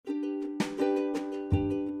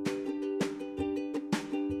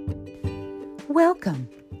Welcome.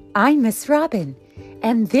 I'm Miss Robin,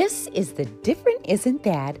 and this is the Different Isn't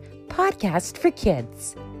Bad podcast for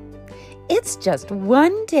kids. It's just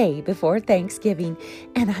one day before Thanksgiving,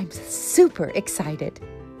 and I'm super excited.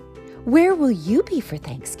 Where will you be for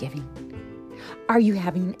Thanksgiving? Are you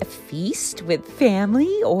having a feast with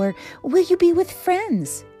family, or will you be with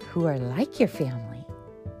friends who are like your family?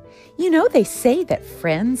 You know, they say that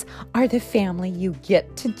friends are the family you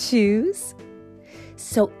get to choose.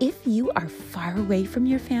 So if you are far away from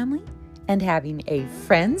your family and having a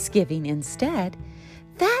Friendsgiving instead,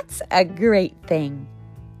 that's a great thing.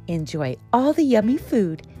 Enjoy all the yummy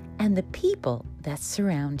food and the people that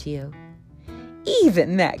surround you.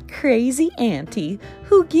 Even that crazy auntie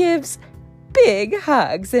who gives big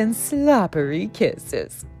hugs and slobbery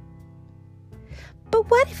kisses. But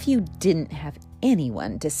what if you didn't have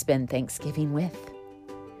anyone to spend Thanksgiving with?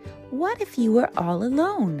 What if you were all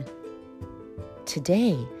alone?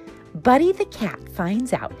 Today, Buddy the cat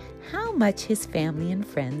finds out how much his family and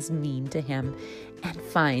friends mean to him and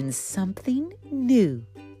finds something new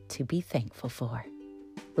to be thankful for.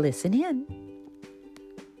 Listen in.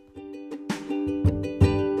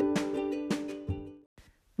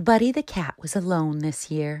 Buddy the cat was alone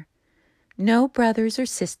this year. No brothers or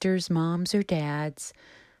sisters, moms or dads,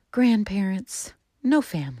 grandparents, no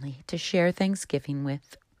family to share Thanksgiving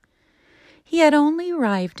with. He had only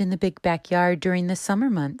arrived in the big backyard during the summer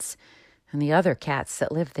months, and the other cats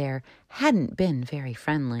that lived there hadn't been very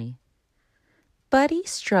friendly. Buddy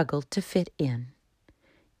struggled to fit in.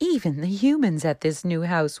 Even the humans at this new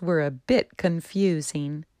house were a bit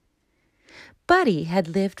confusing. Buddy had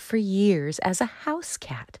lived for years as a house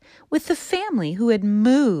cat with the family who had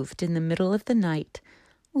moved in the middle of the night,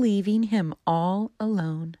 leaving him all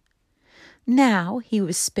alone. Now he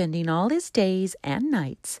was spending all his days and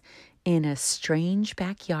nights in a strange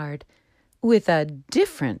backyard with a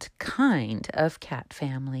different kind of cat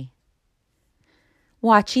family.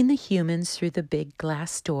 Watching the humans through the big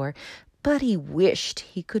glass door, Buddy wished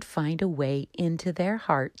he could find a way into their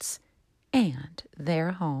hearts and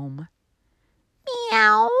their home.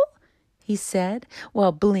 "Meow," he said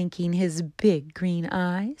while blinking his big green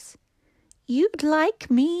eyes. "You'd like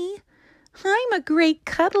me. I'm a great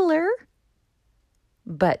cuddler."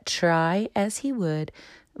 But try as he would,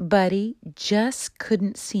 Buddy just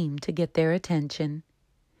couldn't seem to get their attention.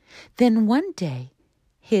 Then one day,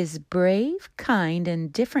 his brave, kind,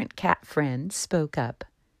 and different cat friend spoke up.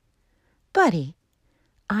 "Buddy,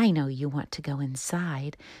 I know you want to go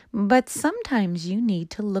inside, but sometimes you need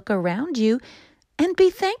to look around you and be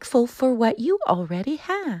thankful for what you already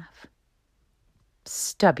have."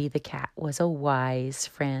 Stubby the cat was a wise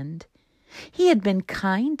friend. He had been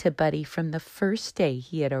kind to Buddy from the first day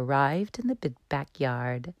he had arrived in the big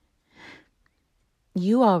backyard.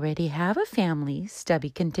 "You already have a family," Stubby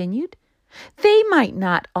continued. "They might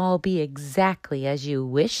not all be exactly as you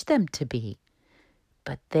wish them to be,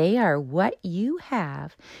 but they are what you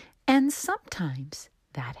have, and sometimes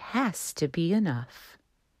that has to be enough."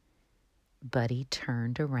 Buddy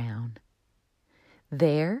turned around.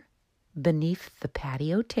 There, beneath the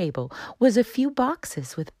patio table, was a few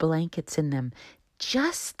boxes with blankets in them,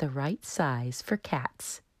 just the right size for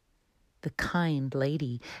cats. The kind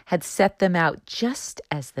lady had set them out just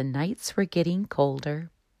as the nights were getting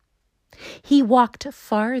colder. He walked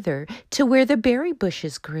farther to where the berry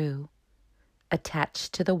bushes grew.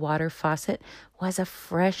 Attached to the water faucet was a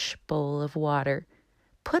fresh bowl of water,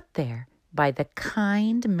 put there by the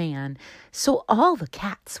kind man so all the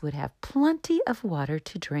cats would have plenty of water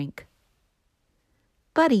to drink.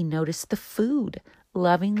 Buddy noticed the food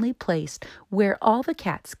lovingly placed where all the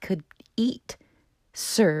cats could eat,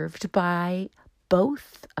 served by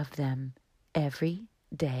both of them every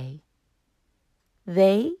day.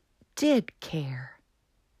 They did care.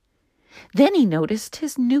 Then he noticed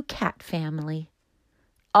his new cat family.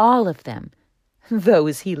 All of them,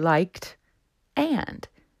 those he liked and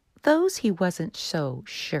those he wasn't so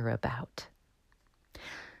sure about.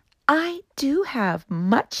 "I do have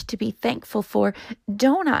much to be thankful for,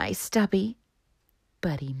 don't I, Stubby?"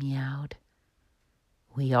 Buddy meowed.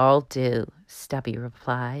 "We all do," Stubby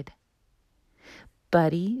replied.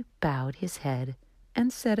 Buddy bowed his head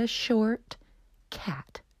and said a short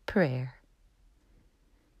cat prayer.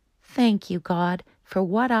 "Thank you, God, for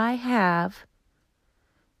what I have.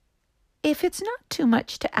 If it's not too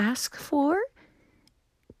much to ask for,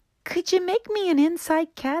 could you make me an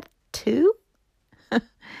inside cat too?"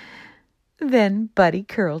 Then Buddy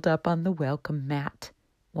curled up on the welcome mat,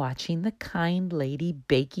 watching the kind lady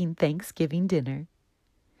baking Thanksgiving dinner.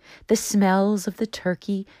 The smells of the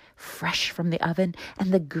turkey, fresh from the oven,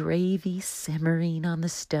 and the gravy simmering on the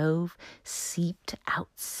stove seeped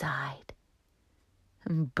outside.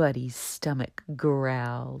 Buddy's stomach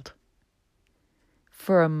growled.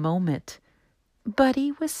 For a moment,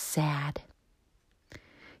 Buddy was sad.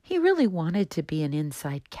 He really wanted to be an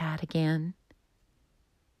inside cat again.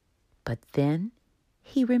 But then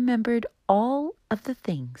he remembered all of the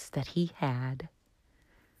things that he had.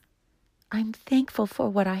 I'm thankful for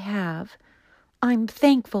what I have. I'm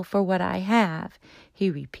thankful for what I have, he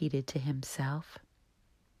repeated to himself.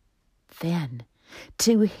 Then,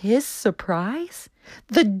 to his surprise,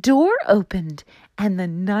 the door opened and the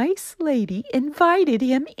nice lady invited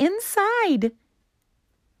him inside.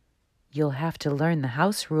 You'll have to learn the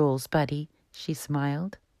house rules, Buddy, she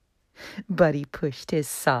smiled. Buddy pushed his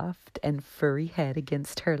soft and furry head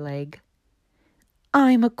against her leg.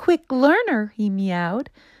 I'm a quick learner, he meowed,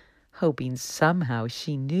 hoping somehow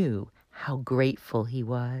she knew how grateful he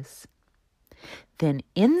was. Then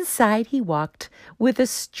inside he walked with a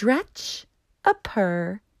stretch, a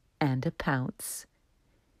purr, and a pounce.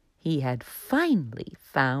 He had finally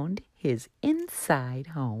found his inside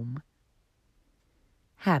home.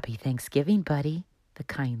 Happy Thanksgiving, Buddy, the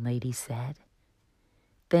kind lady said.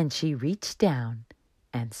 Then she reached down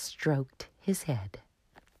and stroked his head.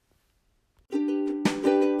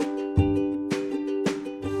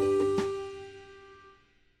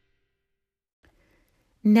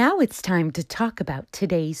 Now it's time to talk about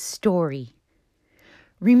today's story.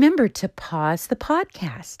 Remember to pause the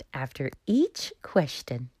podcast after each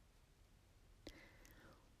question.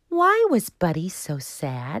 Why was Buddy so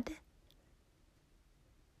sad?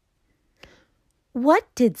 What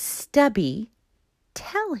did Stubby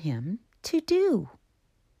tell him to do?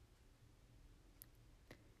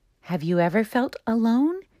 Have you ever felt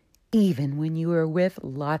alone, even when you were with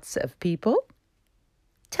lots of people?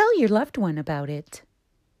 Tell your loved one about it.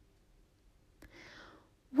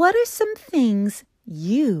 What are some things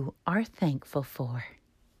you are thankful for?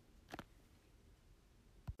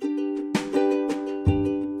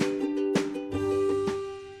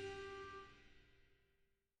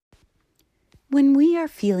 When we are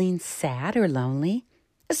feeling sad or lonely,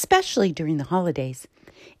 especially during the holidays,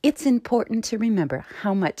 it's important to remember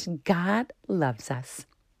how much God loves us.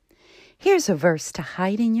 Here's a verse to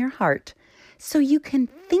hide in your heart so you can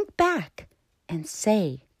think back and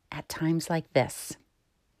say at times like this.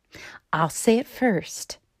 I'll say it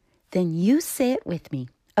first, then you say it with me,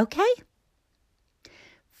 okay?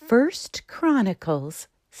 1 Chronicles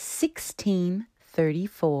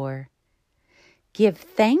 16:34. Give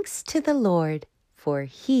thanks to the Lord, for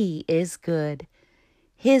he is good.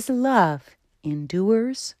 His love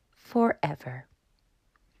endures forever.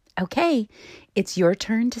 Okay, it's your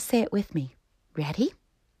turn to say it with me. Ready?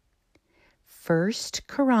 1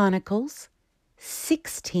 Chronicles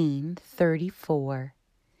 16:34.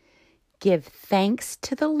 Give thanks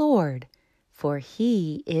to the Lord, for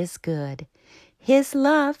he is good. His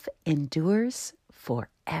love endures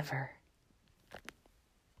forever.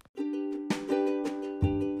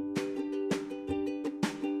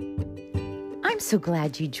 I'm so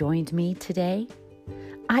glad you joined me today.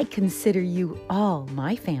 I consider you all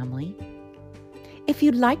my family. If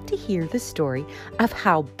you'd like to hear the story of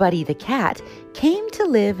how Buddy the cat came to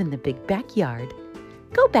live in the big backyard,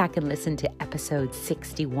 go back and listen to episode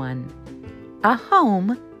 61, A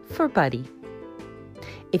Home for Buddy.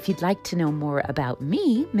 If you'd like to know more about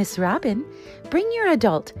me, Miss Robin, bring your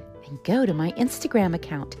adult and go to my Instagram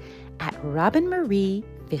account at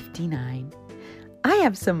RobinMarie59. I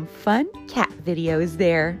have some fun cat videos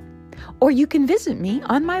there. Or you can visit me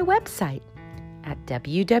on my website at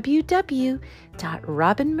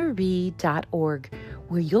www.robinmarie.org,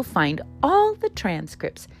 where you'll find all the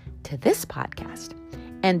transcripts to this podcast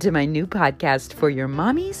and to my new podcast for your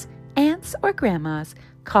mommies, aunts, or grandmas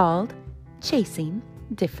called Chasing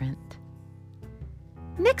Different.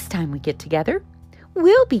 Next time we get together,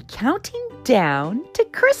 we'll be counting down to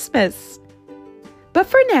Christmas. But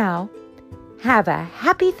for now, have a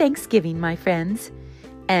happy Thanksgiving, my friends,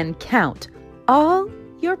 and count all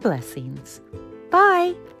your blessings.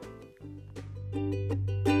 Bye.